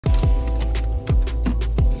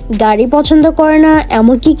গাড়ি পছন্দ করে না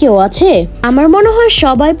এমন কি কেউ আছে? আমার মনে হয়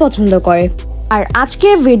সবাই পছন্দ করে। আর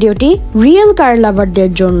আজকের ভিডিওটি রিয়েল কার লাভারদের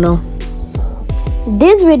জন্য।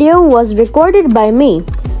 This video was recorded by me,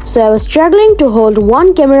 so I was struggling to hold one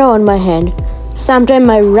camera on my hand, sometime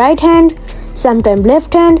my right hand, sometime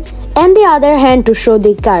left hand, and the other hand to show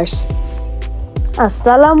the cars.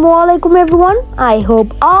 Assalamualaikum everyone, I hope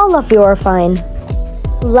all of you are fine.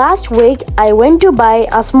 Last week I went to buy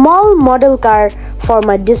a small model car for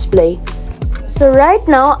my display. So right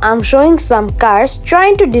now I'm showing some cars,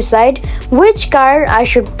 trying to decide which car I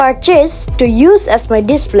should purchase to use as my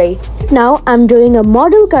display. Now I'm doing a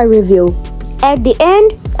model car review. At the end,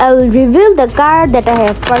 I will reveal the car that I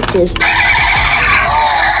have purchased.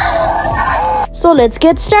 So let's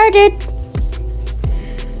get started.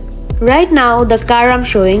 Right now the car I'm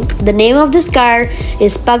showing, the name of this car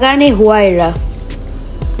is Pagani Huayra.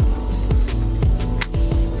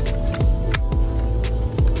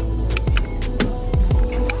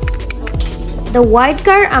 The white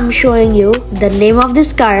car I'm showing you, the name of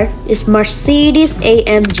this car is Mercedes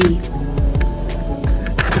AMG.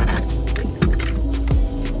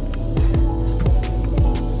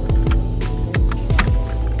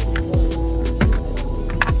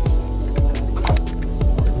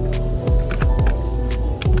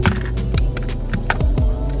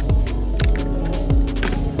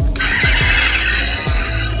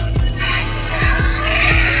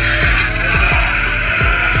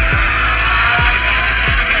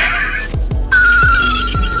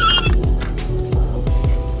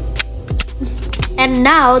 And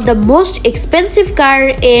now the most expensive car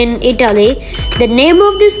in Italy, the name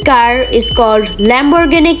of this car is called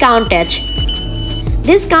Lamborghini Countach.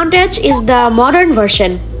 This Countach is the modern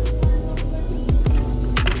version.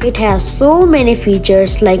 It has so many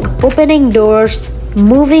features like opening doors,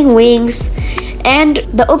 moving wings, and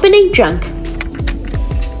the opening trunk.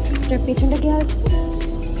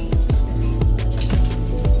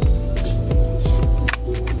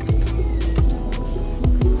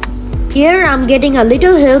 Here I'm getting a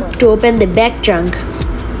little help to open the back trunk.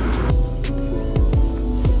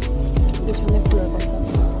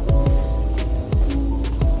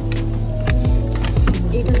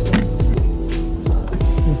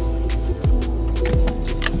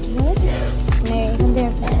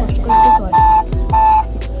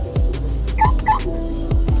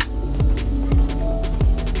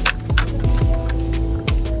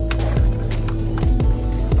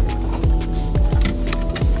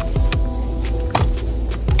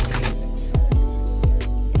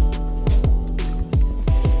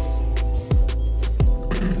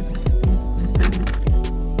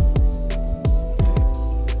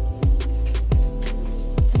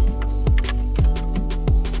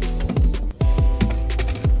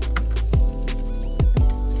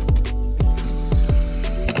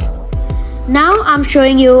 Now I'm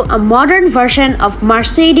showing you a modern version of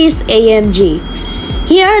Mercedes AMG.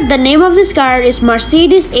 Here the name of this car is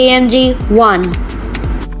Mercedes AMG 1.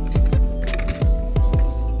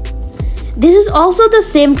 This is also the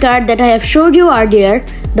same car that I have showed you earlier,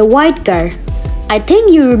 the white car. I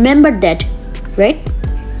think you remember that, right?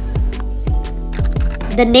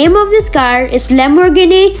 The name of this car is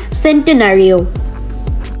Lamborghini Centenario.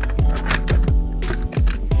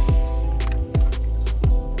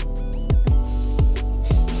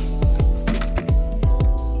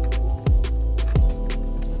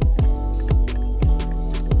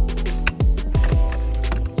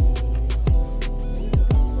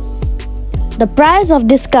 The price of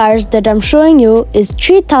these cars that I'm showing you is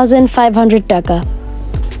 3,500 taka.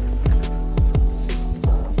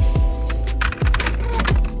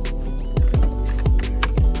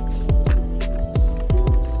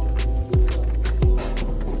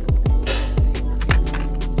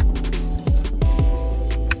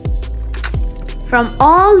 From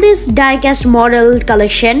all this diecast model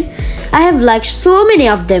collection, I have liked so many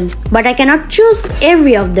of them, but I cannot choose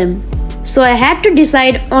every of them. So I had to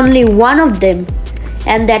decide only one of them,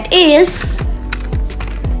 and that is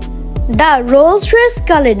the Rolls-Royce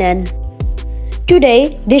Cullinan.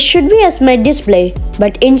 Today this should be as my display,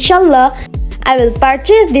 but inshallah I will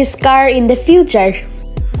purchase this car in the future.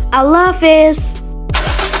 Allah Hafiz.